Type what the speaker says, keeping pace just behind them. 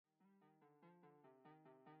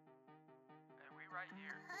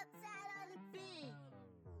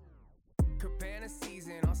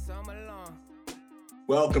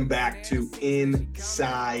Welcome back to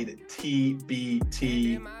Inside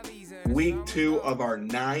TBT, week 2 of our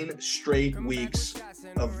 9 straight weeks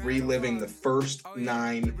of reliving the first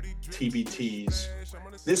 9 TBTs.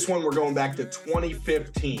 This one, we're going back to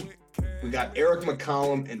 2015. We got Eric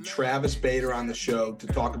McCollum and Travis Bader on the show to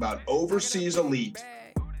talk about Overseas Elite,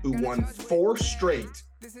 who won 4 straight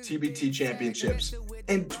TBT championships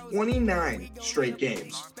and 29 straight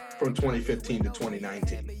games from 2015 to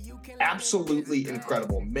 2019. Absolutely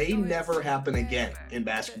incredible. May never happen again in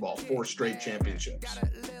basketball, 4 straight championships.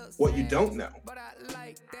 What you don't know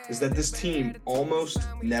is that this team almost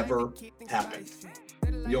never happened.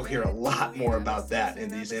 You'll hear a lot more about that in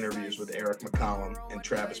these interviews with Eric McCollum and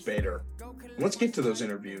Travis Bader. Let's get to those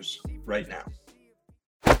interviews right now.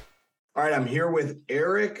 All right, I'm here with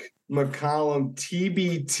Eric McCollum,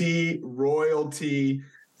 TBT royalty,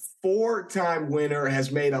 4-time winner,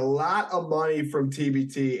 has made a lot of money from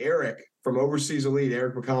TBT. Eric from Overseas Elite,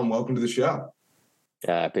 Eric McCollum, welcome to the show.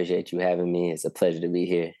 I appreciate you having me. It's a pleasure to be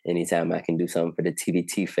here. Anytime I can do something for the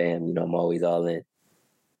TBT fam, I'm always all in.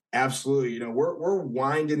 Absolutely. We're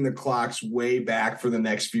winding the clocks way back for the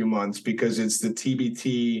next few months because it's the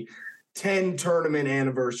TBT 10 tournament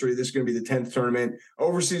anniversary. This is going to be the 10th tournament.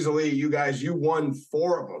 Overseas Elite, you won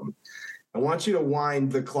 4 of them. I want you to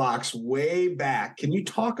wind the clocks way back. Can you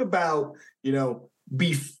talk about,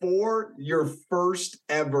 before your first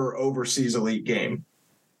ever Overseas Elite game?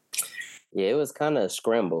 Yeah, it was kind of a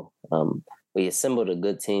scramble. We assembled a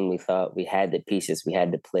good team. We thought we had the pieces, we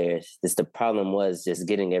had the players. The problem was just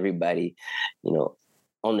getting everybody,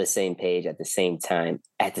 on the same page at the same time,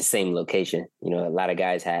 at the same location. A lot of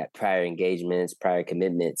guys had prior engagements, prior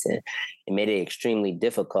commitments, and it made it extremely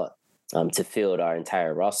difficult to field our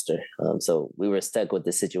entire roster. So we were stuck with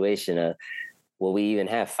the situation of, will we even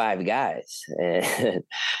have 5 guys? And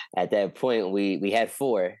at that point, we had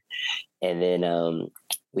 4. And then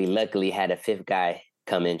we luckily had a 5th guy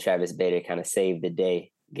come in. Travis Bader kind of saved the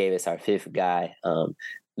day, gave us our 5th guy.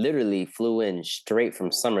 Literally flew in straight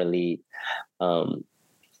from Summer League,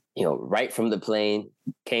 right from the plane,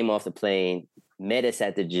 came off the plane, met us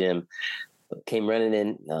at the gym, came running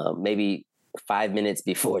in maybe 5 minutes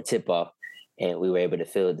before tip-off, and we were able to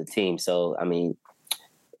field the team. So,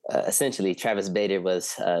 essentially, Travis Bader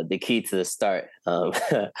was the key to the start of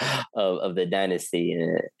the dynasty.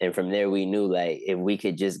 And from there, we knew, if we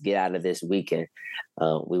could just get out of this weekend,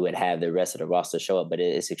 we would have the rest of the roster show up. But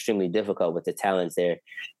it's extremely difficult with the talents there.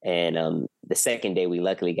 And the second day, we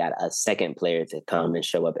luckily got a second player to come and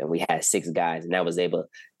show up, and we had 6 guys. And that was able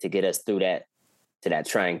to get us through that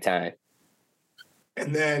trying time.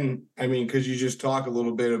 And then, because you just talk a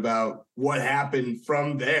little bit about what happened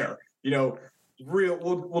from there,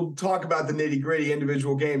 we'll talk about the nitty gritty,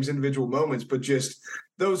 individual games, individual moments, but just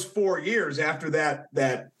those 4 years after that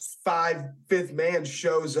 5th man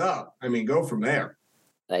shows up, go from there.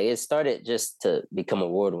 It started just to become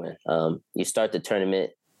award win. You start the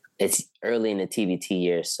tournament, it's early in the TBT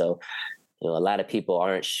year. So, a lot of people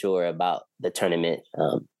aren't sure about the tournament.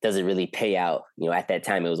 Does it really pay out? At that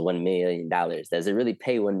time, it was $1 million. Does it really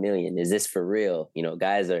pay $1 million? Is this for real?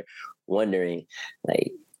 Guys are wondering,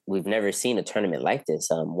 we've never seen a tournament like this.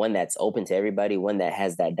 One that's open to everybody, one that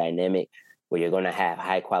has that dynamic where you're going to have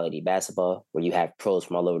high quality basketball, where you have pros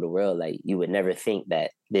from all over the world. You would never think that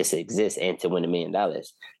this exists, and to win $1 million.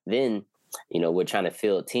 Then, we're trying to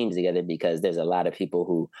field teams together because there's a lot of people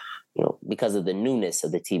who, because of the newness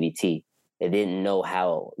of the TBT, they didn't know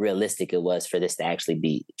how realistic it was for this to actually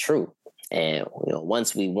be true. And,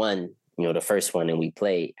 once we won, the first one and we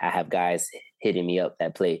played, I have guys hitting me up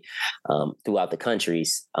that play throughout the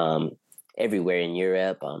countries, everywhere in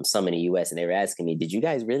Europe, some in the US, and they were asking me, did you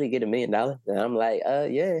guys really get $1 million? And I'm like,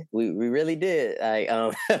 yeah, we really did. I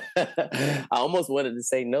almost wanted to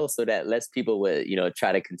say no so that less people would,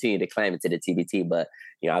 try to continue to climb into the TBT. But,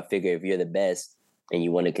 I figure if you're the best and you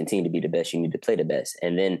want to continue to be the best, you need to play the best.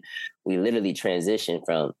 And then we literally transitioned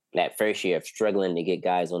from that first year of struggling to get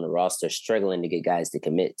guys on the roster, struggling to get guys to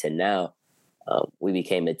commit, to now we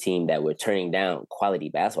became a team that we're turning down quality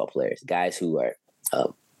basketball players, guys who are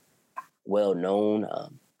well-known,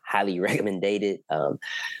 highly recommended,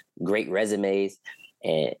 great resumes.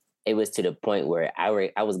 And it was to the point where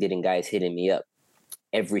I was getting guys hitting me up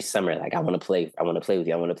every summer, I want to play with you.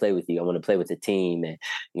 I want to play with you. I want to play with the team. And,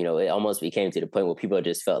 it almost became to the point where people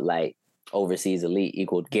just felt like Overseas Elite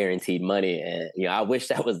equaled guaranteed money. And, I wish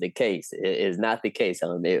that was the case. It is not the case.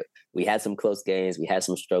 We had some close games. We had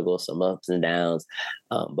some struggles, some ups and downs,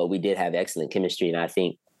 but we did have excellent chemistry. And I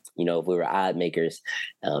think, if we were odd makers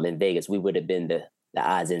in Vegas, we would have been the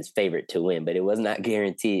odds-ins favorite to win, but it was not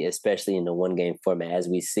guaranteed, especially in the one-game format. As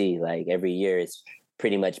we see, like every year, it's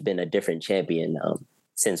pretty much been a different champion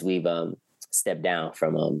since we've stepped down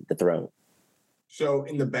from the throne. So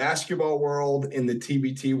in the basketball world, in the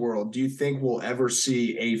TBT world, do you think we'll ever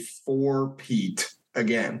see a four-peat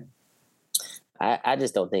again? I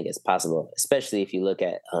just don't think it's possible, especially if you look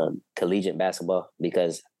at collegiate basketball,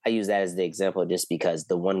 because I use that as the example just because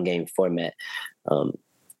the one-game format,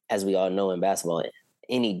 as we all know in basketball,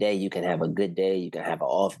 any day you can have a good day, you can have an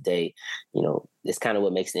off day. You know, it's kind of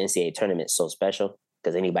what makes the NCAA tournament so special,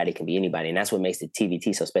 because anybody can be anybody. And that's what makes the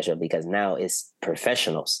TBT so special, because now it's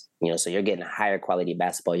professionals, you know, so you're getting a higher quality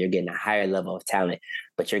basketball, you're getting a higher level of talent,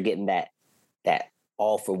 but you're getting that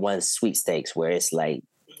all for one sweepstakes where it's like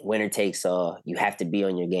winner takes all. You have to be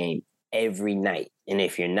on your game every night. And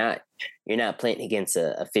if you're not playing against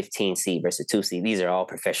a 15 seed versus a 2 seed. These are all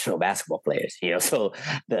professional basketball players, you know, so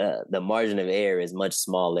the margin of error is much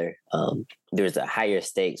smaller. There's a higher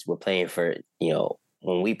stakes. We're playing for, you know,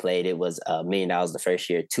 when we played, it was $1 million the first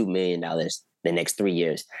year, $2 million the next 3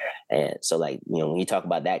 years. And so, like, you know, when you talk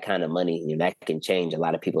about that kind of money, you know, that can change a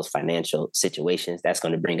lot of people's financial situations. That's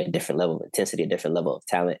going to bring a different level of intensity, a different level of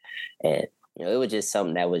talent. And, you know, it was just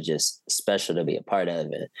something that was just special to be a part of.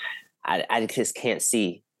 And I just can't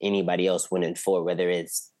see anybody else winning four, whether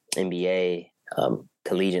it's NBA,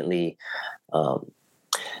 collegiately,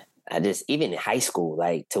 even in high school,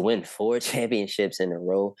 like to win 4 championships in a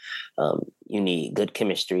row, you need good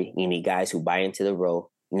chemistry. You need guys who buy into the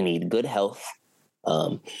role. You need good health.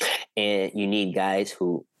 And you need guys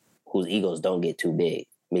whose egos don't get too big,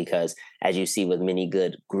 because as you see with many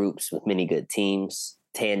good groups, with many good teams,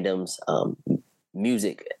 tandems,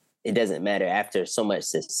 music, it doesn't matter. After so much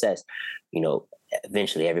success, you know,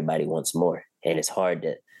 eventually everybody wants more. And it's hard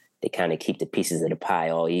to kind of keep the pieces of the pie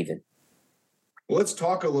all even. Well, let's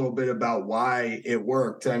talk a little bit about why it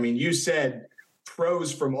worked. I mean, you said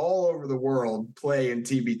pros from all over the world play in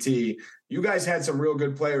TBT. You guys had some real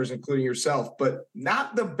good players, including yourself, but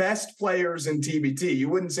not the best players in TBT. You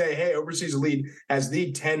wouldn't say, hey, Overseas Elite has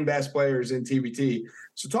the 10 best players in TBT.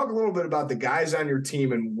 So talk a little bit about the guys on your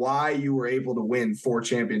team and why you were able to win 4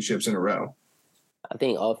 championships in a row. I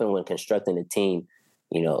think often when constructing a team,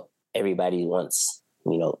 you know, everybody wants,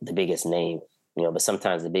 you know, the biggest name, you know, but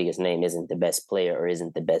sometimes the biggest name isn't the best player or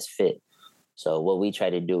isn't the best fit. So what we try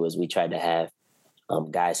to do is we try to have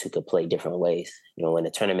guys who could play different ways. You know, in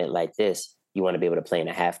a tournament like this, you want to be able to play in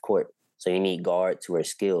a half court. So you need guards who are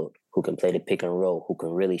skilled, who can play the pick and roll, who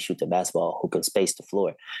can really shoot the basketball, who can space the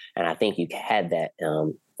floor. And I think you had that,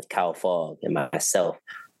 Kyle Fogg and myself.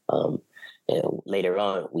 Later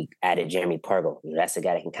on, we added Jeremy Pargo. You know, that's the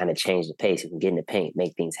guy that can kind of change the pace, who can get in the paint,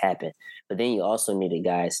 make things happen. But then you also needed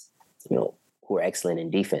guys, you know, who are excellent in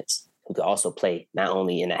defense, who could also play not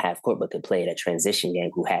only in a half court, but could play in a transition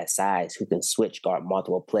game, who has size, who can switch guard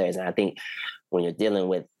multiple players. And I think when you're dealing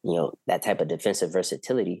with, you know, that type of defensive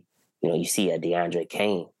versatility, you know, you see a DeAndre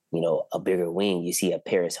Kane, you know, a bigger wing, you see a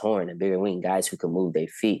Paris Horn, a bigger wing, guys who can move their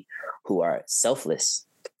feet, who are selfless,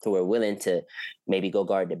 who are willing to maybe go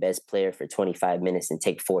guard the best player for 25 minutes and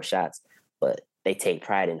take 4 shots, but they take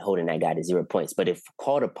pride in holding that guy to 0 points. But if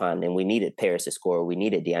called upon and we needed Paris to score, or we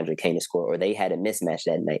needed DeAndre Kane to score, or they had a mismatch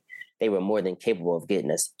that night, they were more than capable of getting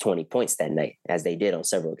us 20 points that night, as they did on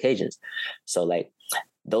several occasions. So, like,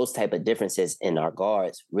 those type of differences in our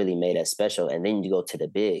guards really made us special. And then you go to the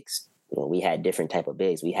bigs. You know, we had different type of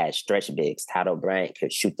bigs. We had stretch bigs. Tato Bryant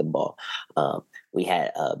could shoot the ball. We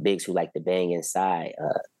had bigs who liked to bang inside.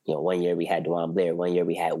 You know, one year we had Dewan Blair. One year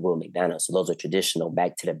we had Will McDonough. So those are traditional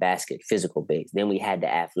back to the basket, physical bigs. Then we had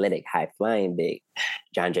the athletic, high flying big.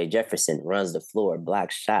 John J. Jefferson runs the floor,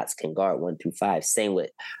 blocks shots, can guard 1 through 5. Same with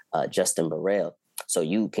Justin Burrell. So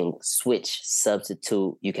you can switch,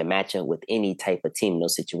 substitute, you can match up with any type of team in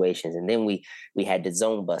those situations. And then we had the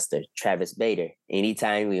zone buster, Travis Bader.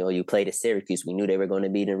 Anytime you played at Syracuse, we knew they were going to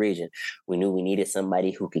be in the region. We knew we needed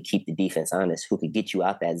somebody who could keep the defense honest, who could get you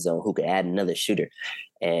out that zone, who could add another shooter.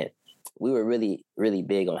 And we were really, really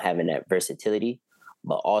big on having that versatility,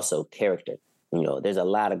 but also character. You know, there's a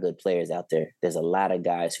lot of good players out there. There's a lot of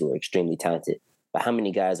guys who are extremely talented. But how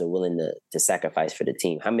many guys are willing to sacrifice for the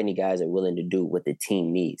team? How many guys are willing to do what the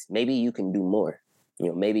team needs? Maybe you can do more. You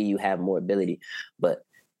know, maybe you have more ability. But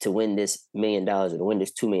to win this $1 million or to win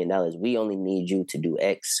this $2 million, we only need you to do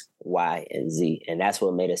X, Y, and Z. And that's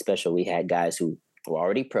what made us special. We had guys who were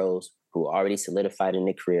already pros, who were already solidified in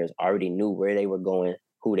their careers, already knew where they were going,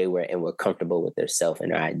 who they were, and were comfortable with their self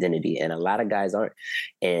and their identity. And a lot of guys aren't.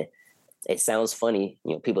 And it sounds funny.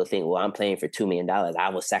 You know, people think, well, I'm playing for $2 million. I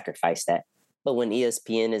will sacrifice that. But when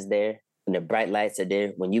ESPN is there, when the bright lights are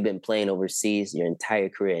there, when you've been playing overseas your entire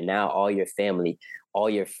career, and now all your family, all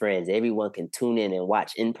your friends, everyone can tune in and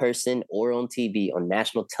watch in person or on TV on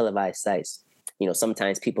national televised sites.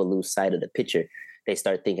 Sometimes people lose sight of the picture. They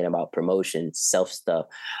start thinking about promotion, self stuff,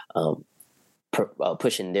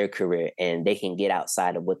 pushing their career, and they can get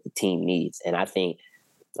outside of what the team needs. And I think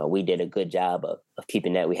we did a good job of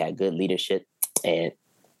keeping that. We had good leadership. And,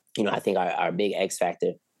 I think our big X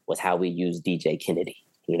factor was how we used DJ Kennedy.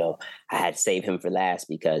 I had to save him for last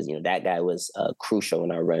because, that guy was crucial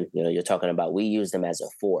in our run. You're talking about we used him as a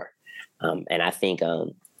 4. And I think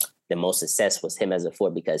the most success was him as a 4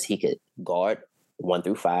 because he could guard 1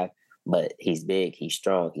 through 5, but he's big, he's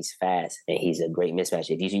strong, he's fast, and he's a great mismatch.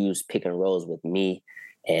 If you use pick and rolls with me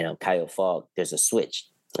and Kyle Falk, there's a switch.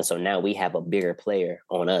 And so now we have a bigger player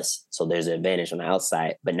on us. So there's an advantage on the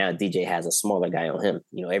outside. But now DJ has a smaller guy on him.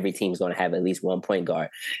 Every team's going to have at least one point guard.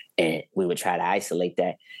 And we would try to isolate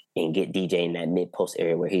that and get DJ in that mid-post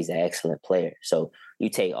area where he's an excellent player. So you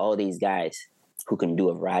take all these guys who can do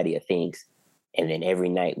a variety of things. And then every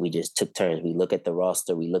night we just took turns. We look at the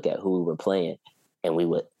roster. We look at who we were playing. And we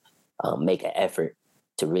would make an effort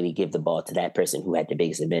to really give the ball to that person who had the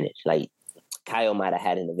biggest advantage. Like, Kyle might have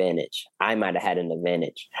had an advantage. I might have had an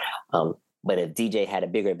advantage. But if DJ had a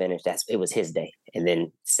bigger advantage, it was his day. And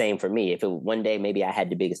then same for me. If one day maybe I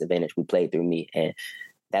had the biggest advantage, we played through me. And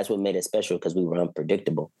that's what made it special because we were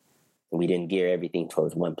unpredictable. We didn't gear everything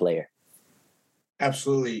towards one player.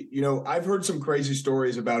 Absolutely. I've heard some crazy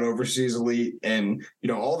stories about Overseas Elite and,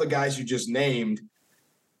 all the guys you just named.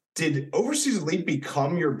 Did Overseas Elite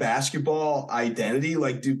become your basketball identity?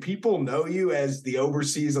 Like, do people know you as the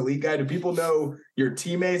Overseas Elite guy? Do people know your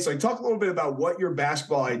teammates? Like, talk a little bit about what your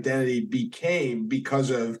basketball identity became because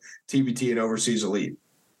of TBT and Overseas Elite.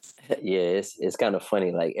 Yeah, it's kind of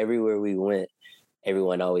funny. Like, everywhere we went,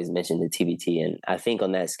 everyone always mentioned the TBT. And I think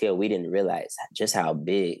on that scale, we didn't realize just how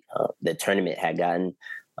big the tournament had gotten,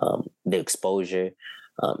 the exposure,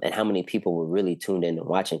 and how many people were really tuned in and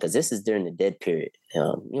watching, because this is during the dead period.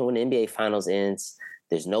 When the NBA Finals ends,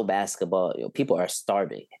 there's no basketball. People are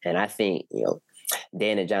starving, and I think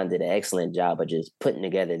Dan and John did an excellent job of just putting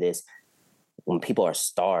together this when people are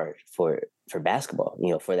starved for basketball.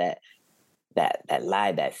 For that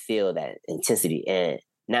live, that feel, that intensity, and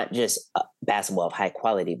not just basketball of high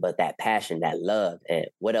quality, but that passion, that love. And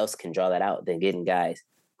what else can draw that out than getting guys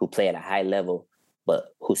who play at a high level, but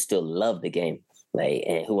who still love the game?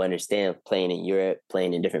 And who understand playing in Europe,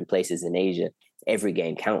 playing in different places in Asia, every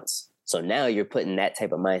game counts. So now you're putting that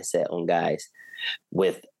type of mindset on guys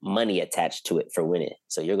with money attached to it for winning.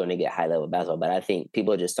 So you're going to get high level basketball. But I think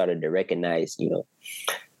people just started to recognize,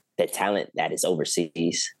 the talent that is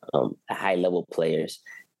overseas, high level players.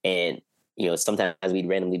 And, sometimes we'd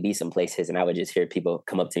randomly be some places and I would just hear people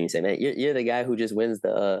come up to me and say, man, you're the guy who just wins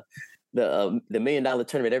the $1 million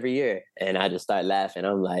tournament every year. And I just start laughing.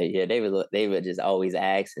 I'm like, yeah, they would just always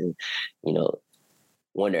ask and,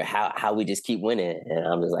 wonder how we just keep winning. And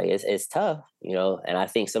I'm just like, it's tough, and I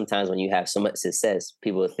think sometimes when you have so much success,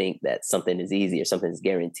 people think that something is easy or something's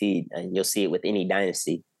guaranteed. And you'll see it with any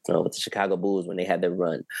dynasty, with the Chicago Bulls when they had their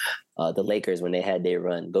run, the Lakers when they had their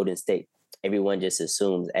run, Golden State, everyone just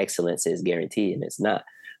assumes excellence is guaranteed, and it's not.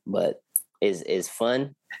 But it's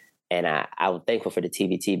fun. And I'm thankful for the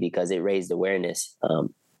TBT because it raised awareness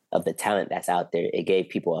of the talent that's out there. It gave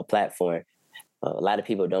people a platform. A lot of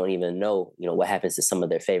people don't even know, what happens to some of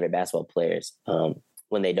their favorite basketball players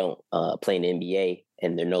when they don't play in the NBA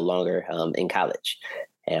and they're no longer in college.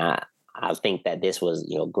 And I think that this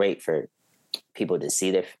was, great for people to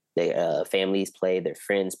see their families play, their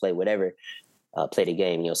friends play, whatever, play the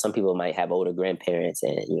game. Some people might have older grandparents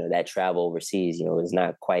and, that travel overseas, is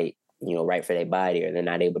not quite right for their body, or they're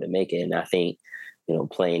not able to make it. And I think,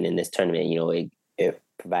 playing in this tournament, it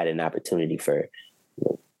provided an opportunity for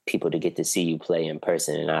people to get to see you play in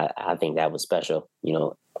person. And I think that was special,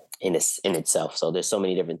 in itself. So there's so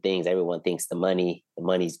many different things. Everyone thinks the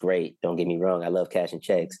money's great. Don't get me wrong. I love cashing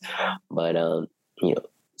checks, but,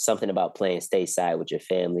 something about playing stateside with your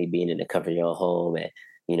family, being in the comfort of your own home and,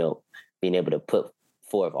 being able to put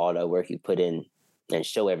forth all the work you put in and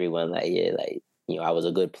show everyone I was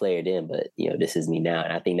a good player then, but, this is me now.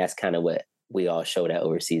 And I think that's kind of what we all showed at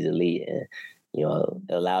Overseas Elite. And, it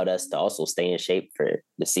allowed us to also stay in shape for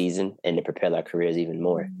the season and to propel our careers even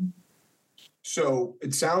more. So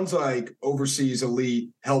it sounds like Overseas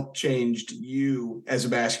Elite helped changed you as a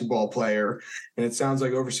basketball player. And it sounds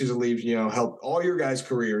like Overseas Elite, helped all your guys'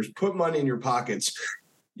 careers, put money in your pockets.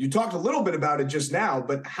 You talked a little bit about it just now,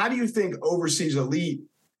 but how do you think Overseas Elite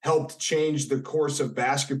helped change the course of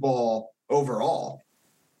basketball overall?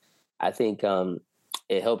 I think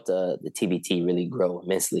it helped the TBT really grow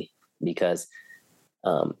immensely. because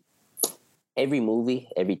every movie,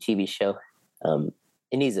 every TV show,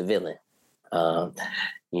 it needs a villain.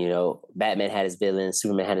 Batman had his villains,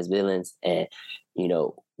 Superman had his villains, and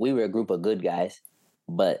we were a group of good guys.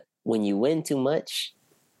 But when you win too much,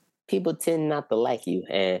 people tend not to like you.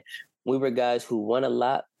 And we were guys who won a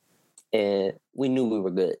lot, and we knew we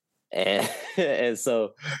were good. And and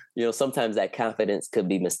so, sometimes that confidence could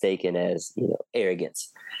be mistaken as,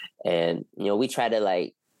 arrogance. And, we try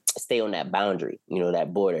to stay on that boundary,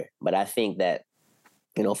 that border. But I think that,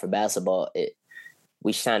 for basketball,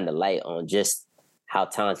 we shine the light on just how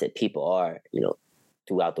talented people are,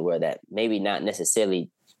 throughout the world, that maybe not necessarily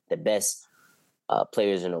the best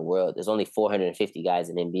players in the world. There's only 450 guys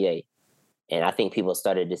in the NBA. And I think people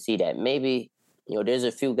started to see that maybe, there's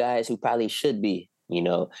a few guys who probably should be, in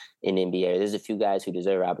NBA. There's a few guys who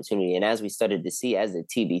deserve opportunity. And as we started to see, as the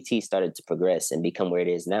TBT started to progress and become where it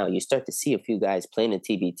is now, you start to see a few guys playing the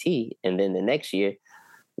TBT. And then the next year,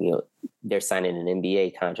 they're signing an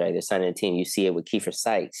NBA contract. They're signing a team. You see it with Kiefer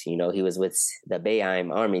Sykes. He was with the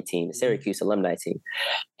Boeheim Army team, the Syracuse alumni team.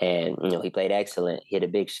 And, he played excellent. He hit a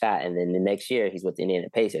big shot. And then the next year, he's with the Indiana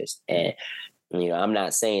Pacers. And, I'm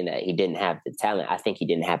not saying that he didn't have the talent. I think he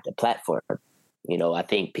didn't have the platform. I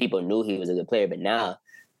think people knew he was a good player, but now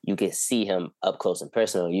you can see him up close and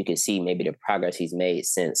personal. You can see maybe the progress he's made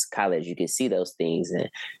since college. You can see those things.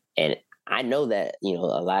 And I know that, a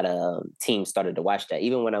lot of teams started to watch that.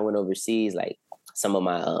 Even when I went overseas, some of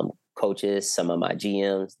my coaches, some of my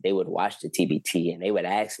GMs, they would watch the TBT and they would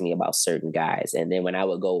ask me about certain guys. And then when I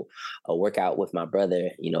would go work out with my brother,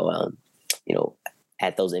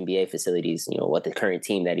 at those NBA facilities, what the current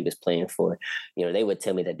team that he was playing for, they would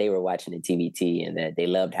tell me that they were watching the TBT and that they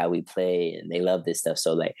loved how we play and they loved this stuff.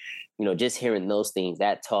 So just hearing those things,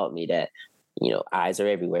 that taught me that, eyes are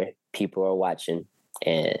everywhere. People are watching.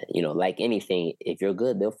 And, like anything, if you're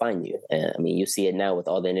good, they'll find you. You see it now with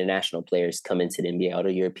all the international players coming to the NBA, all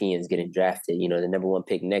the Europeans getting drafted, the number one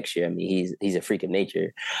pick next year. He's a freak of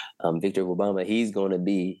nature. Victor Wembanyama, he's going to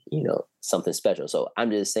be, something special. So I'm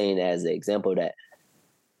just saying as an example that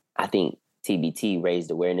I think TBT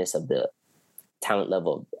raised awareness of the talent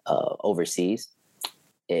level overseas.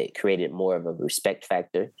 It created more of a respect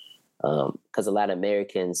factor because a lot of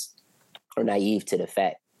Americans are naive to the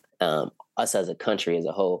fact us as a country as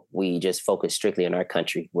a whole, we just focus strictly on our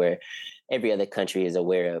country, where every other country is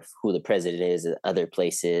aware of who the president is in other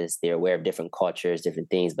places. They're aware of different cultures, different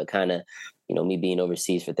things, but kind of, me being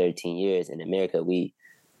overseas for 13 years in America, we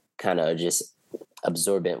kind of just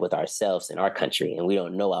absorbent with ourselves in our country, and we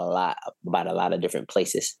don't know a lot about a lot of different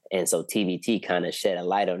places. And so TBT kind of shed a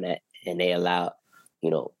light on that, and they allow,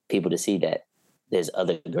 people to see that there's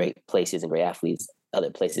other great places and great athletes, other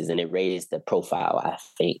places, and it raised the profile, I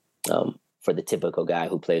think, for the typical guy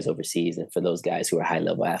who plays overseas and for those guys who are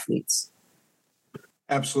high-level athletes.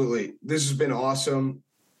 Absolutely. This has been awesome.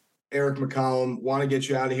 Eric McCollum, want to get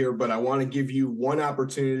you out of here, but I want to give you one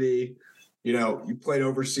opportunity. You played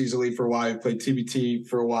overseas elite for a while, you played TBT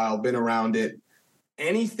for a while, been around it.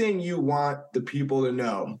 Anything you want the people to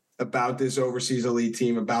know about this overseas elite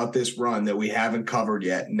team, about this run that we haven't covered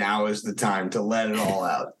yet, now is the time to let it all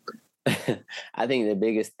out. I think the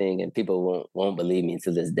biggest thing, and people won't believe me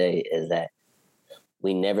to this day, is that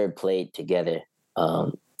we never played together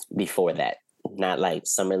before that. Not like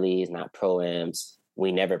summer leagues, not pro-ams.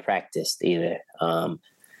 We never practiced either.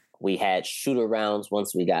 We had shoot-arounds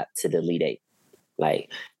once we got to the Elite Eight.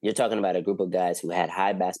 You're talking about a group of guys who had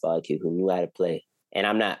high basketball IQ, who knew how to play. And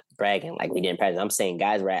I'm not bragging like we didn't practice. I'm saying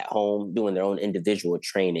guys were at home doing their own individual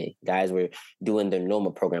training. Guys were doing their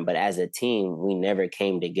normal program. But as a team, we never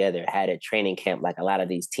came together, had a training camp like a lot of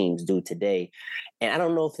these teams do today. And I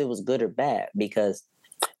don't know if it was good or bad, because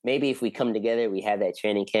maybe if we come together, we have that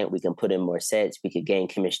training camp, we can put in more sets, we could gain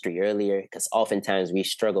chemistry earlier, because oftentimes we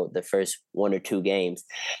struggled the first 1 or 2 games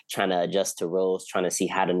trying to adjust to roles, trying to see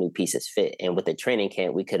how the new pieces fit. And with the training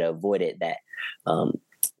camp, we could have avoided that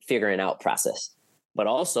figuring out process. But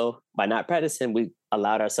also, by not practicing, we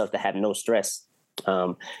allowed ourselves to have no stress,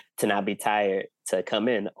 to not be tired, to come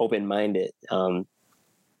in open-minded, and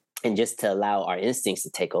just to allow our instincts to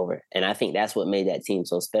take over. And I think that's what made that team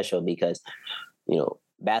so special, because,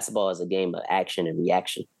 basketball is a game of action and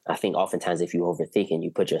reaction. I think oftentimes if you overthink and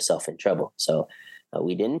you put yourself in trouble. So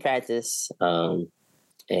we didn't practice, and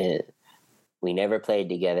we never played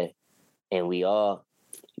together, and we all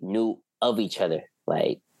knew of each other.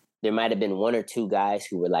 There might have been 1 or 2 guys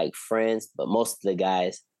who were friends, but most of the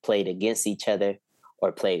guys played against each other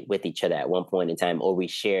or played with each other at one point in time, or we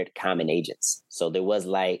shared common agents. So there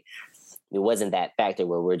wasn't that factor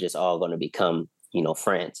where we're just all going to become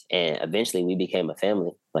friends. And eventually we became a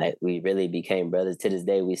family. Like we really became brothers. To this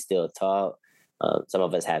day, we still talk. Some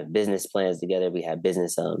of us have business plans together. We have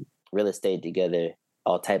business, real estate together,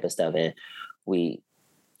 all type of stuff. And we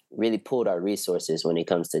really pulled our resources when it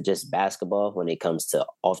comes to just basketball, when it comes to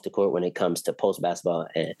off the court, when it comes to post basketball.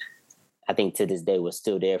 And I think to this day, we're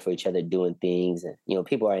still there for each other doing things. And,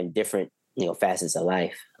 people are in different, facets of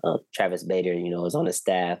life. Travis Bader, is on the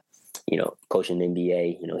staff, coaching the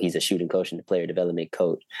NBA. He's a shooting coach and a player development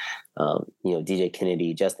coach. DJ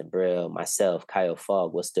Kennedy, Justin Brill, myself, Kyle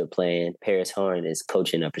Fogg was still playing. Paris Horn is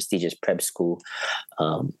coaching a prestigious prep school.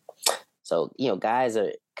 So, guys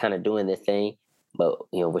are kind of doing their thing, but,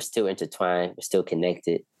 we're still intertwined. We're still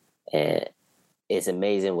connected. And it's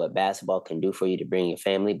amazing what basketball can do for you to bring your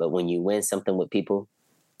family. But when you win something with people,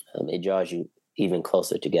 it draws you even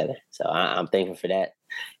closer together. So I'm thankful for that.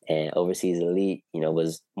 And Overseas Elite,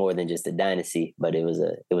 was more than just a dynasty, but it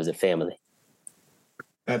was a family.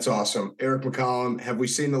 That's awesome. Eric McCollum, have we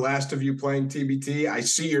seen the last of you playing TBT? I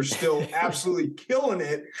see you're still absolutely killing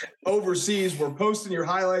it overseas. We're posting your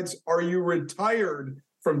highlights. Are you retired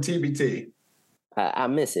from TBT? I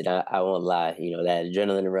miss it. I won't lie. That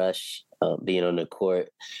adrenaline rush, being on the court,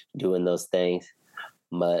 doing those things.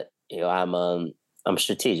 But, I'm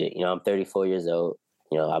strategic. I'm 34 years old.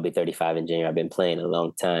 I'll be 35 in January. I've been playing a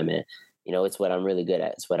long time, and it's what I'm really good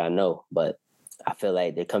at. It's what I know. But I feel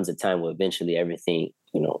like there comes a time where eventually everything,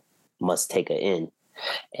 must take an end,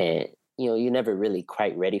 and you're never really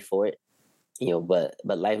quite ready for it. But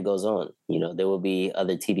life goes on. There will be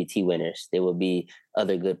other TBT winners. There will be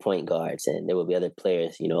other good point guards, and there will be other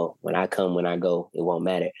players. When I come, when I go, it won't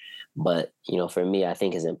matter. But, for me, I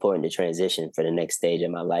think it's important to transition for the next stage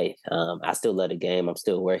of my life. I still love the game. I'm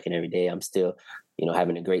still working every day. I'm still,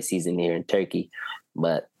 having a great season here in Turkey.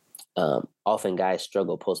 But often guys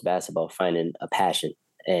struggle post-basketball finding a passion.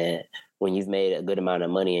 And when you've made a good amount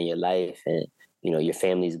of money in your life and, your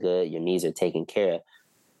family's good, your needs are taken care of,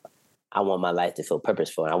 I want my life to feel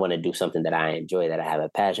purposeful. I want to do something that I enjoy, that I have a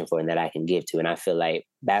passion for, and that I can give to. And I feel like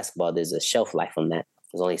basketball, there's a shelf life on that.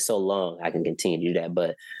 There's only so long I can continue to do that.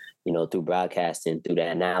 But, through broadcasting, through the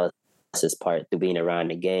analysis part, through being around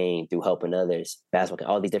the game, through helping others, basketball,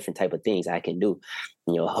 all these different type of things I can do,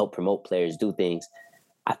 help promote players, do things.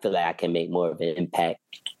 I feel like I can make more of an impact,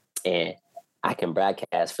 and I can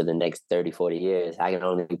broadcast for the next 30, 40 years. I can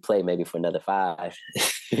only play maybe for another 5.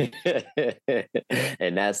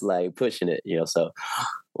 And that's like pushing it, so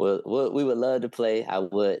we would love to play. I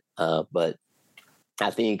would, but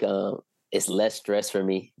I think it's less stress for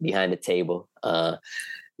me behind the table,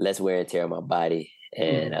 less wear and tear on my body.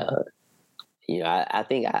 And, I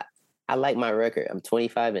think I like my record. I'm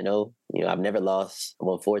 25-0. I've never lost. I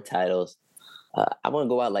won 4 titles. I want to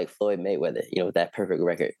go out like Floyd Mayweather, with that perfect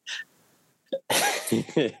record.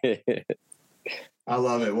 I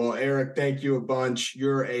love it. Well, Eric, thank you a bunch.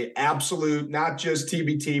 You're a absolute, not just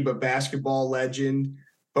TBT, but basketball legend.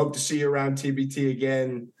 Hope to see you around TBT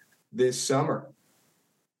again this summer.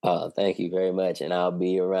 Oh, thank you very much. And I'll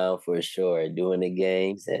be around for sure doing the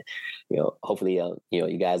games. And, hopefully,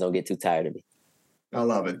 you guys don't get too tired of me. I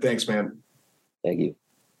love it. Thanks, man. Thank you.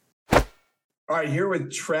 All right, here with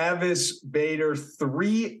Travis Bader,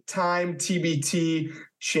 3-time TBT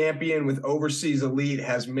champion with Overseas Elite,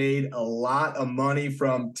 has made a lot of money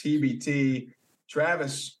from TBT.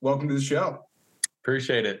 Travis, welcome to the show.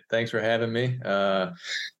 Appreciate it. Thanks for having me.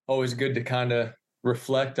 Always good to kind of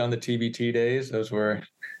reflect on the TBT days. Those were,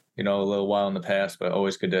 a little while in the past, but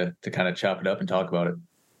always good to kind of chop it up and talk about it.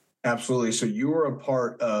 Absolutely. So you were a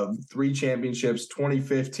part of 3 championships,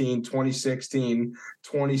 2015, 2016,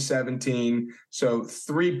 2017. So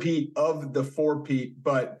 3-peat of the 4-peat.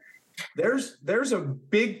 But there's a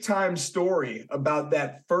big time story about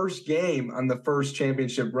that first game on the first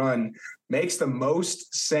championship run. Makes the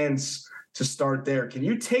most sense to start there. Can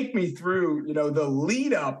you take me through, the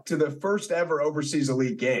lead up to the first ever Overseas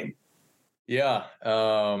Elite game? Yeah.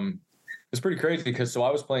 It's pretty crazy because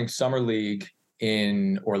I was playing Summer League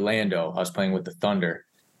in Orlando. I was playing with the Thunder,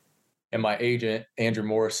 and my agent, Andrew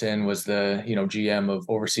Morrison, was the, GM of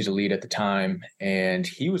Overseas Elite at the time. And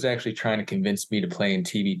he was actually trying to convince me to play in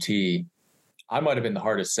TBT. I might've been the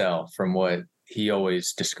hardest sell from what he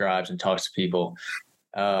always describes and talks to people.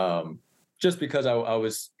 Just because I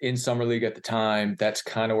was in Summer League at the time, that's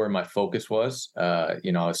kind of where my focus was. I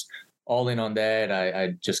was all in on that.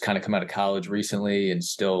 I just kind of come out of college recently and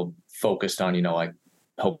still focused on, like,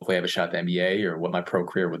 hopefully have a shot at the NBA or what my pro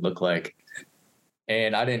career would look like.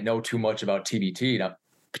 And I didn't know too much about TBT,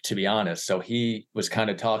 to be honest. So he was kind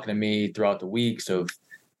of talking to me throughout the weeks of,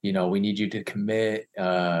 we need you to commit.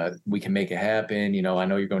 We can make it happen. I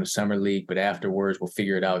know you're going to Summer League, but afterwards we'll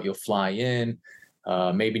figure it out. You'll fly in.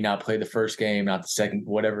 maybe not play the first game, not the second,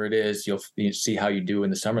 whatever it is. You'll see how you do in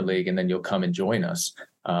the summer league, and then you'll come and join us.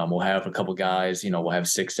 We'll have a couple guys, we'll have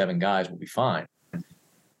 6, 7 guys. We'll be fine.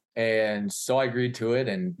 And so I agreed to it,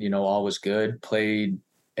 and, all was good. Played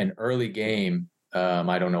an early game.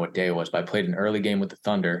 I don't know what day it was, but I played an early game with the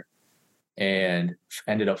Thunder and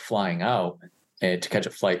ended up flying out to catch a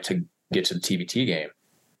flight to get to the TBT game.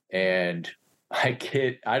 And I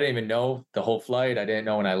didn't even know the whole flight. I didn't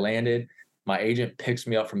know when I landed. My agent picks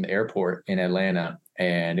me up from the airport in Atlanta,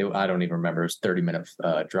 and I don't even remember. It was a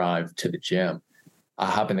 30-minute drive to the gym. I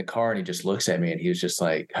hop in the car, and he just looks at me, and he was just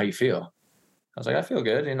like, "How you feel?" I was like, "I feel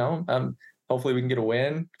good. Hopefully we can get a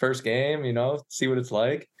win first game. See what it's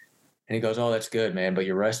like." And he goes, "Oh, that's good, man. But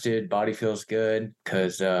you're rested. Body feels good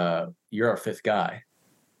because you're our 5th guy."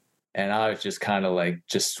 And I was just kind of like,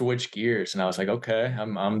 just switch gears, and I was like, "Okay,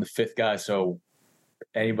 I'm the 5th guy. So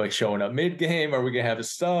anybody showing up mid game? Are we gonna have a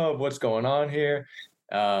sub? What's going on here?"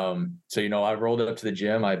 So I rolled up to the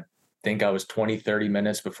gym. I think I was 20, 30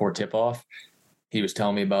 minutes before tip off. He was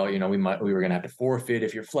telling me about, we were gonna have to forfeit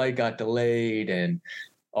if your flight got delayed and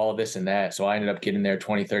all this and that. So I ended up getting there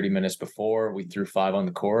 20, 30 minutes before. We threw 5 on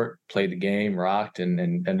the court, played the game, rocked, and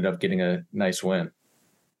ended up getting a nice win.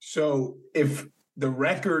 So if the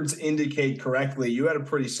records indicate correctly, you had a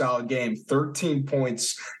pretty solid game, 13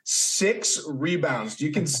 points, 6 rebounds. Do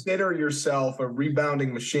you consider yourself a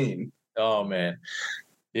rebounding machine? Oh, man.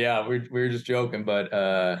 Yeah, we were just joking, but,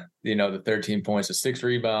 the 13 points, the 6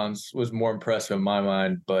 rebounds was more impressive in my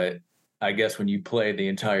mind. But I guess when you play the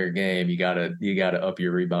entire game, you gotta up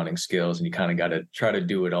your rebounding skills, and you kind of got to try to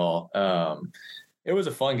do it all. It was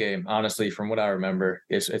a fun game, honestly, from what I remember.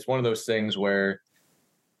 It's one of those things where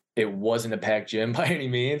it wasn't a packed gym by any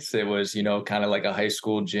means. It was, kind of like a high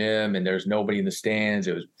school gym, and there's nobody in the stands.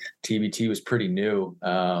 TBT was pretty new.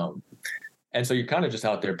 And so you're kind of just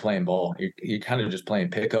out there playing ball. You're kind of just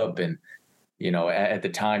playing pickup, and, at the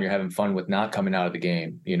time you're having fun with not coming out of the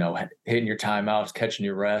game, hitting your timeouts, catching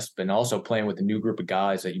your rest, and also playing with a new group of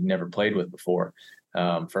guys that you've never played with before.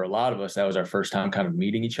 For a lot of us, that was our first time kind of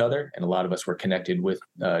meeting each other, and a lot of us were connected with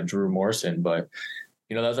Drew Morrison, but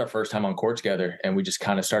that was our first time on court together, and we just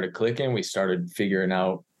kind of started clicking. We started figuring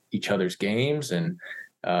out each other's games, and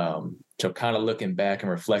so kind of looking back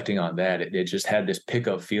and reflecting on that, it just had this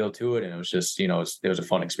pickup feel to it, and it was just, it was a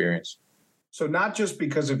fun experience. So not just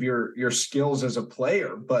because of your skills as a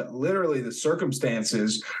player, but literally the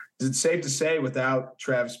circumstances. Is it safe to say without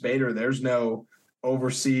Travis Bader, there's no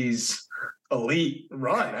overseas elite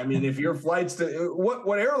run? I mean, if your flights to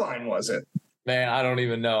what airline was it? Man, I don't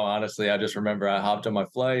even know. Honestly, I just remember I hopped on my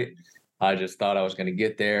flight. I just thought I was going to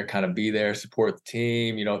get there, kind of be there, support the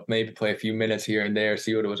team, maybe play a few minutes here and there,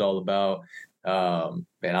 see what it was all about.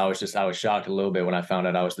 And I was shocked a little bit when I found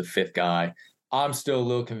out I was the 5th guy. I'm still a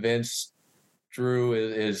little convinced Drew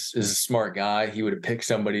is a smart guy. He would have picked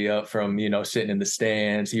somebody up from, sitting in the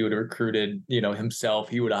stands. He would have recruited, himself.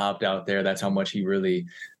 He would have hopped out there. That's how much he really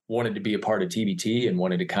wanted to be a part of TBT and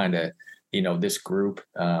wanted to kind of, this group.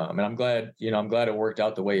 And I'm glad it worked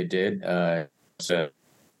out the way it did.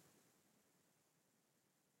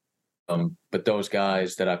 But those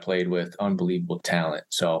guys that I played with, unbelievable talent.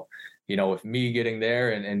 So, with me getting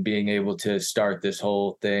there and being able to start this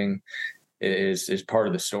whole thing is part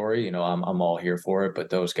of the story. I'm all here for it. But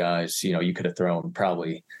those guys, you could have thrown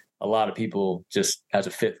probably a lot of people just as a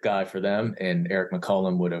 5th guy for them, and Eric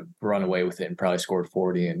McCollum would have run away with it and probably scored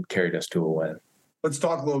 40 and carried us to a win. Let's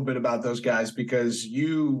talk a little bit about those guys, because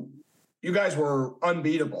you guys were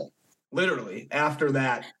unbeatable, literally, after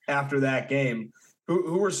that game.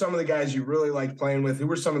 Who were some of the guys you really liked playing with? Who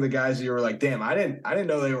were some of the guys that you were like, damn, I didn't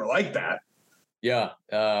know they were like that? Yeah.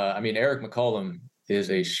 Eric McCollum is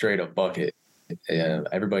a straight up bucket.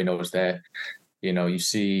 Everybody knows that. You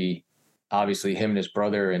see obviously him and his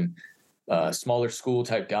brother and smaller school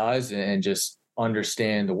type guys, and just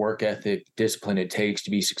understand the work ethic, discipline it takes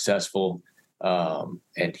to be successful.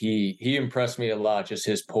 And he impressed me a lot, just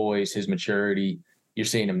his poise, his maturity. You're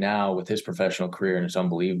seeing him now with his professional career, and it's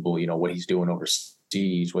unbelievable, what he's doing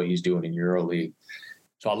overseas, what he's doing in EuroLeague.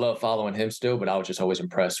 So I love following him still, but I was just always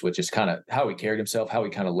impressed with just kind of how he carried himself, how he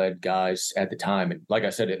kind of led guys at the time. And like I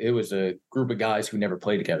said, it was a group of guys who never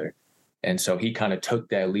played together. And so he kind of took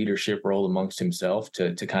that leadership role amongst himself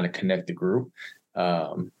to kind of connect the group.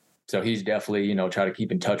 So he's definitely, try to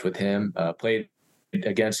keep in touch with him, played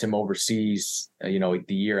against him overseas, the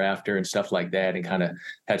year after and stuff like that, and kind of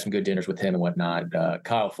had some good dinners with him and whatnot.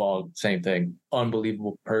 Kyle Fogg, same thing,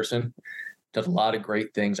 unbelievable person, does a lot of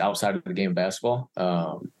great things outside of the game of basketball,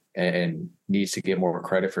 and needs to get more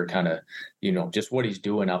credit for kind of, just what he's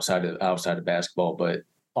doing outside of basketball. But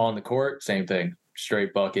on the court, same thing,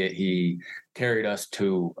 straight bucket. He carried us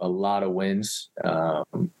to a lot of wins.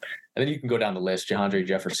 And then you can go down the list. Jahandre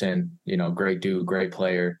Jefferson, great dude, great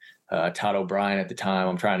player. Todd O'Brien at the time.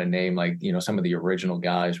 I'm trying to name some of the original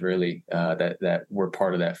guys really that were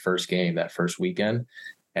part of that first game, that first weekend.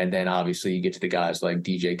 And then obviously you get to the guys like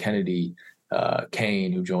DJ Kennedy,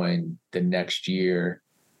 Kane, who joined the next year.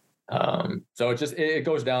 So it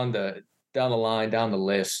goes down the line, down the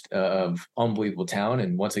list of unbelievable talent.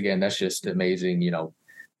 And once again, that's just amazing,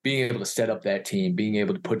 being able to set up that team, being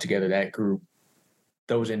able to put together that group,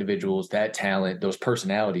 those individuals, that talent, those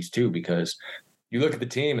personalities too, because you look at the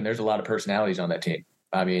team and there's a lot of personalities on that team.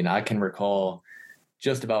 I mean, I can recall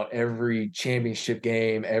just about every championship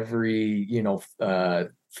game, every,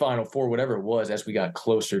 Final Four, whatever it was, as we got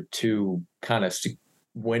closer to kind of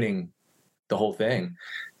winning the whole thing.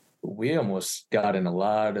 We almost got in a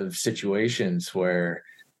lot of situations where,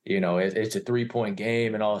 it's a 3-point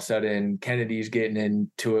game and all of a sudden Kennedy's getting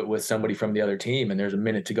into it with somebody from the other team and there's a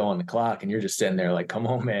minute to go on the clock and you're just sitting there like, come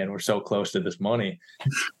on, man, we're so close to this money.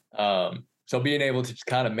 So being able to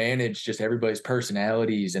kind of manage just everybody's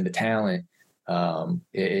personalities and the talent,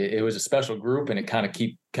 it was a special group and it kind of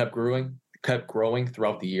kept growing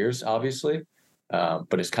throughout the years, obviously.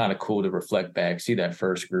 But it's kind of cool to reflect back, see that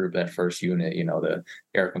first group, that first unit, the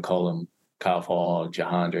Eric McCollum, Kyle Fogg,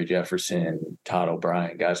 Jahandre Jefferson, Todd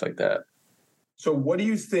O'Brien, guys like that. So what do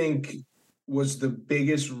you think was the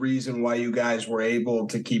biggest reason why you guys were able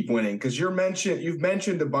to keep winning? Because you've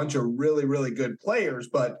mentioned a bunch of really, really good players,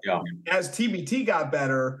 but as TBT got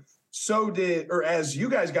better, as you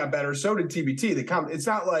guys got better, so did TBT. It's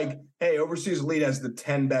not like, hey, Overseas Elite has the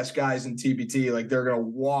 10 best guys in TBT, like they're going to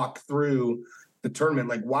walk through the tournament.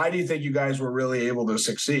 Like, why do you think you guys were really able to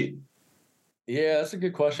succeed? Yeah, that's a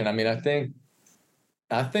good question. I mean, I think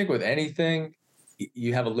with anything,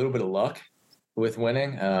 you have a little bit of luck with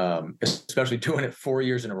winning, especially doing it 4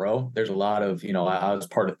 years in a row. There's a lot of, I was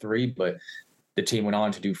part of 3, but the team went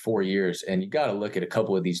on to do 4 years. And you got to look at a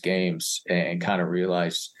couple of these games and kind of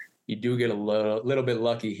realize you do get a little bit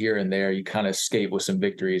lucky here and there. You kind of escape with some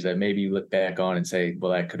victories that maybe you look back on and say,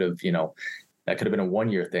 well, that could have been a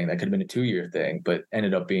 1-year thing. That could have been a 2-year thing, but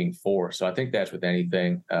ended up being 4. So I think that's with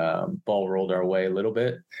anything. Ball rolled our way a little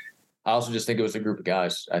bit. I also just think it was a group of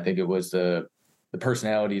guys. I think it was the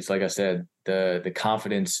personalities, like I said, the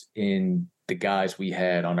confidence in the guys we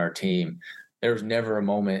had on our team. There was never a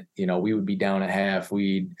moment, we would be down at half.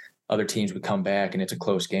 Other teams would come back and it's a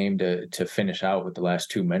close game to finish out with the last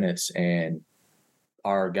 2 minutes. And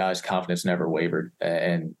our guys' confidence never wavered,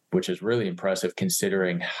 and which is really impressive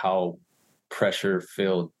considering how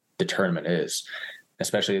pressure-filled the tournament is.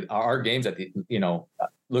 Especially our games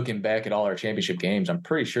looking back at all our championship games, I'm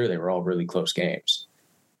pretty sure they were all really close games.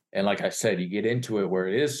 And like I said, you get into it where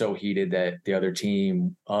it is so heated that the other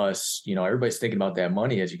team, us, everybody's thinking about that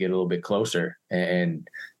money as you get a little bit closer and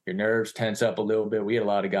your nerves tense up a little bit. We had a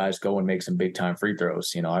lot of guys go and make some big time free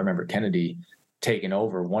throws. I remember Kennedy taking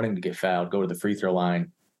over, wanting to get fouled, go to the free throw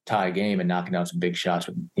line, tie a game and knocking down some big shots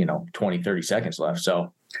with, 20, 30 seconds left.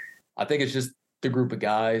 So I think it's just the group of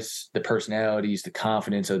guys, the personalities, the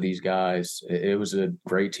confidence of these guys. It was a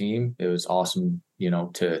great team. It was awesome,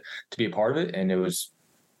 to be a part of it. And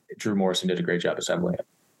Drew Morrison did a great job assembling it.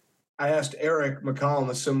 I asked Eric McCollum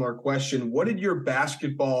a similar question. What did your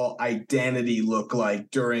basketball identity look like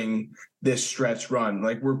during this stretch run?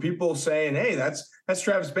 Like, were people saying, hey, that's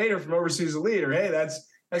Travis Bader from Overseas Elite, or hey, that's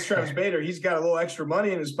Travis Bader. He's got a little extra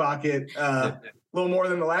money in his pocket, a little more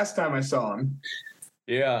than the last time I saw him.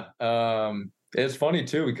 Yeah. It's funny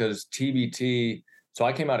too, because TBT, so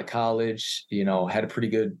I came out of college, had a pretty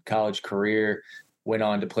good college career, went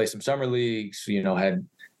on to play some summer leagues, had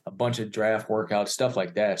a bunch of draft workouts, stuff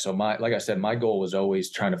like that. So like I said, my goal was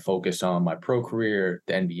always trying to focus on my pro career,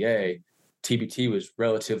 the NBA. TBT was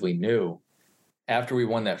relatively new. After we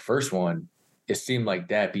won that first one, it seemed like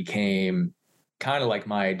that became kind of like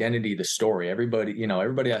my identity, the story.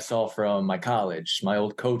 Everybody I saw from my college, my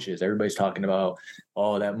old coaches, everybody's talking about,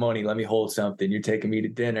 oh, that money, let me hold something. You're taking me to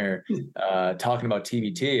dinner, talking about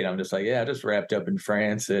TBT. And I'm just like, yeah, I just wrapped up in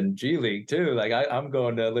France and G League too. Like I'm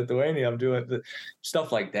going to Lithuania. I'm doing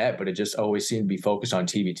stuff like that. But it just always seemed to be focused on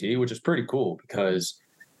TBT, which is pretty cool because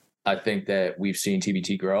I think that we've seen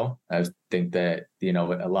TBT grow. I think that,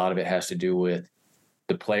 a lot of it has to do with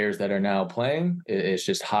the players that are now playing. It's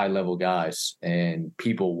just high level guys, and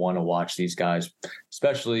people want to watch these guys,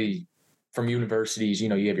 especially from universities. You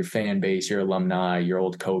have your fan base, your alumni, your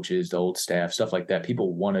old coaches, the old staff, stuff like that.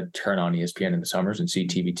 People want to turn on ESPN in the summers and see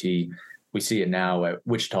TBT. We see it now at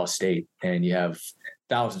Wichita State, and you have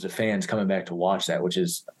thousands of fans coming back to watch that, which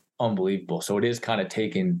is unbelievable. So it is kind of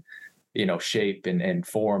taking shape and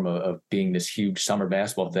form of being this huge summer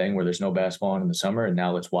basketball thing where there's no basketball on in the summer. And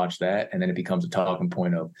now let's watch that. And then it becomes a talking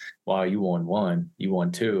point of, wow, you won 1, you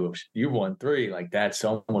won 2, you won 3. Like that's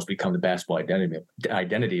almost become the basketball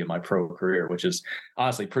identity of my pro career, which is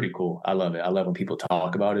honestly pretty cool. I love it. I love when people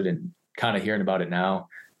talk about it, and kind of hearing about it now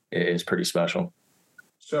is pretty special.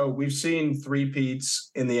 So we've seen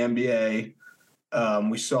three-peats in the NBA.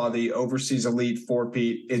 We saw the Overseas Elite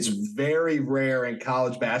 4-peat. It's very rare in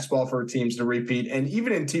college basketball for teams to repeat. And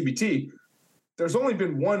even in TBT, there's only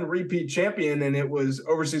been one repeat champion, and it was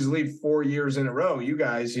Overseas Elite 4 years in a row. You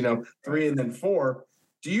guys, 3 and then 4.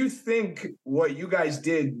 Do you think what you guys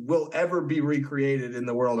did will ever be recreated in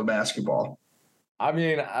the world of basketball? I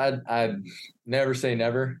mean, I'd never say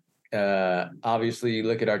never. Obviously, you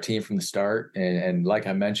look at our team from the start, and like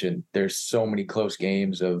I mentioned, there's so many close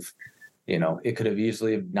games of, it could have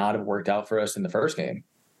easily not have worked out for us in the first game.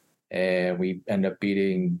 And we end up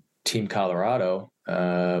beating Team Colorado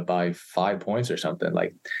by 5 points or something.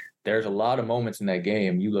 Like, there's a lot of moments in that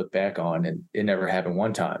game you look back on, and it never happened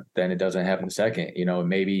one time. Then it doesn't happen the second.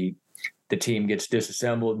 Maybe the team gets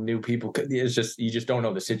disassembled, new people. It's just, you just don't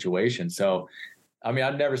know the situation. So, I mean,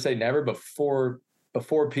 I'd never say never, but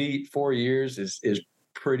before Pete, 4 years is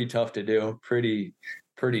pretty tough to do, pretty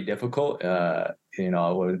difficult.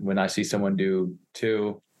 When I see someone do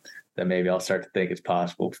 2, then maybe I'll start to think it's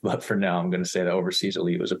possible. But for now, I'm going to say the Overseas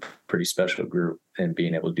Elite was a pretty special group, and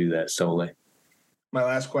being able to do that solely. My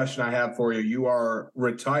last question I have for you, you are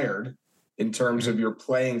retired in terms of your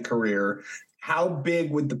playing career. How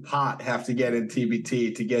big would the pot have to get in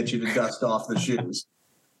TBT to get you to dust off the shoes?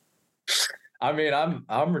 I mean,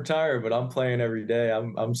 I'm retired, but I'm playing every day.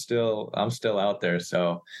 I'm still out there.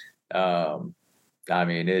 So, I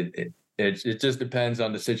mean, it just depends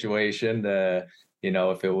on the situation.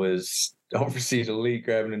 If it was Overseas Elite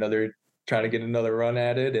trying to get another run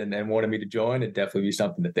at it and wanted me to join, it'd definitely be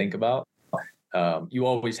something to think about. You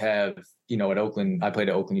always have, at Oakland, I played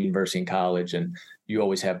at Oakland University in college, and you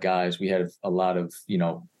always have guys. We had a lot of,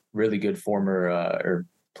 really good former or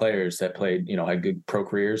players that played, had good pro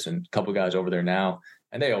careers, and a couple of guys over there now.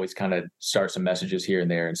 And they always kind of start some messages here and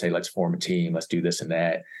there and say, let's form a team, let's do this and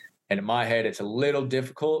that. And in my head, it's a little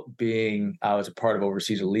difficult being I was a part of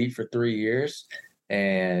Overseas Elite for 3 years.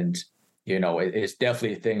 And, it's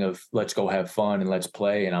definitely a thing of let's go have fun and let's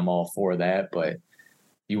play. And I'm all for that. But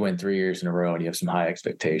you win 3 years in a row and you have some high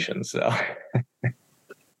expectations. So.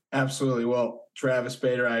 Absolutely. Well, Travis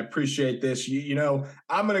Bader, I appreciate this.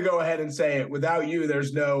 I'm going to go ahead and say it. Without you,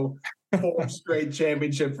 there's no 4 straight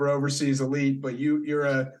championship for Overseas Elite. But you're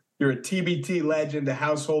a TBT legend, a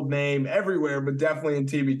household name everywhere, but definitely in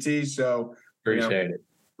TBT. So appreciate it.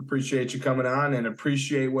 Appreciate you coming on, and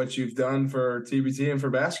appreciate what you've done for TBT and for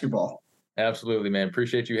basketball. Absolutely, man.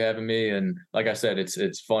 Appreciate you having me. And like I said,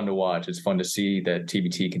 it's fun to watch. It's fun to see that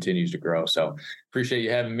TBT continues to grow. So appreciate you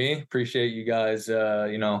having me. Appreciate you guys,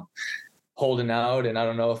 holding out. And I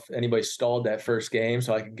don't know if anybody stalled that first game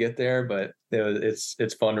so I could get there, but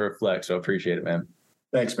it's fun to reflect. So appreciate it, man.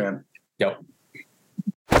 Thanks, man. Yep.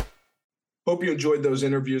 Hope you enjoyed those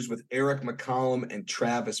interviews with Eric McCollum and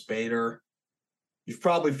Travis Bader. You've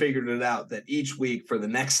probably figured it out that each week for the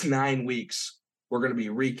next 9 weeks, we're going to be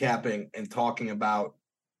recapping and talking about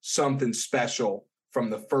something special from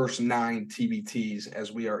the first 9 TBTs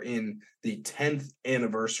as we are in the 10th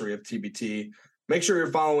anniversary of TBT. Make sure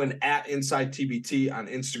you're following at Inside TBT on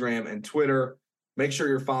Instagram and Twitter. Make sure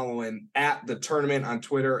you're following at The Tournament on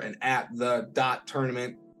Twitter and at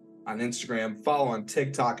the.tournament on Instagram. Follow on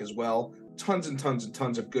TikTok as well. Tons and tons and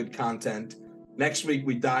tons of good content. Next week,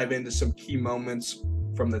 we dive into some key moments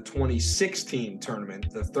from the 2016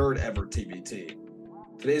 tournament, the 3rd ever TBT.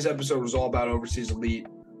 Today's episode was all about Overseas Elite.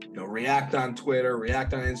 React on Twitter,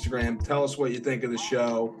 react on Instagram. Tell us what you think of the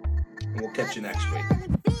show, and we'll catch you next week.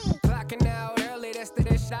 Clocking out early, that's the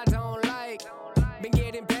dish I don't like. Been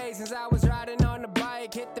getting paid since I was riding on the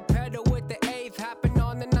bike. Hit the pedal with the 8th, hopping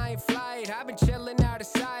on the 9th flight. I've been chilling out of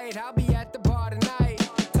sight. I'll be at the bar tonight.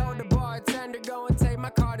 Told the bartender, go and take my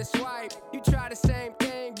card to swipe. You try the same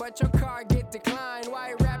thing, but your card get declined.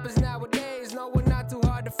 White rappers nowadays, no, we're not too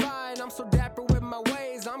hard to find. I'm so dapper with my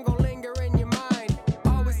ways, I'm gonna linger in your mind.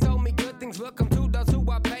 Always told me good things will come to those who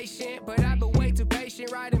are patient, but I've been way too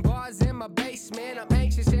patient, writing bars in my basement. I'm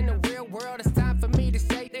anxious in the real world, it's time for me to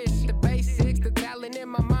say this. The basics, the talent in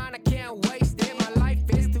my mind, I can't waste it. My life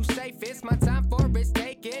is too safe, it's my time for risk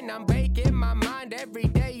taking. I'm baking my mind every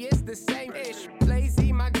day, it's the same ish.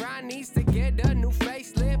 Lazy, my grind needs to get a new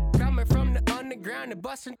facelift. Coming from the underground and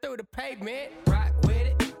busting through the pavement. Rock with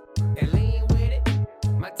it and lean with it.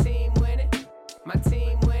 My team winning, my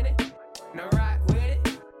team winning. Now rock with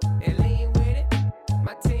it and lean with it.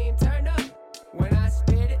 My team turn up.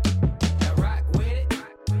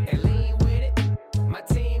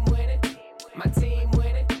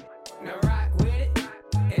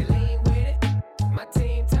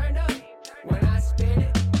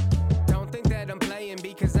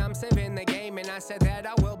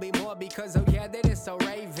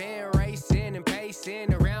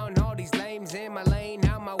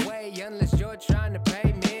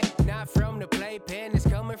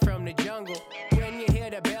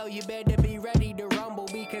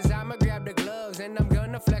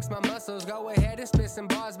 go ahead and spit some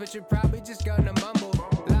bars, but you're probably just gonna mumble.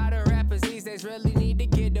 A lot of rappers these days really need to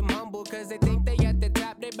get them humble, cause they think they at the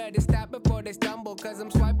top, they better stop before they stumble. Cause I'm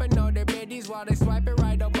swiping all their biddies while they swiping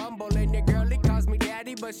right on Bumble. And your girlie calls me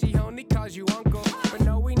daddy, but she only calls you uncle. But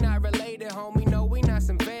no, we not related, homie, no, we not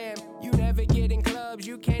some fam. You never get in clubs,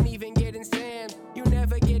 you can't even get in Sam. You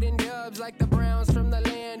never get in dubs like the Browns from the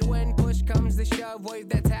land. When push comes to shove, wave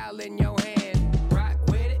that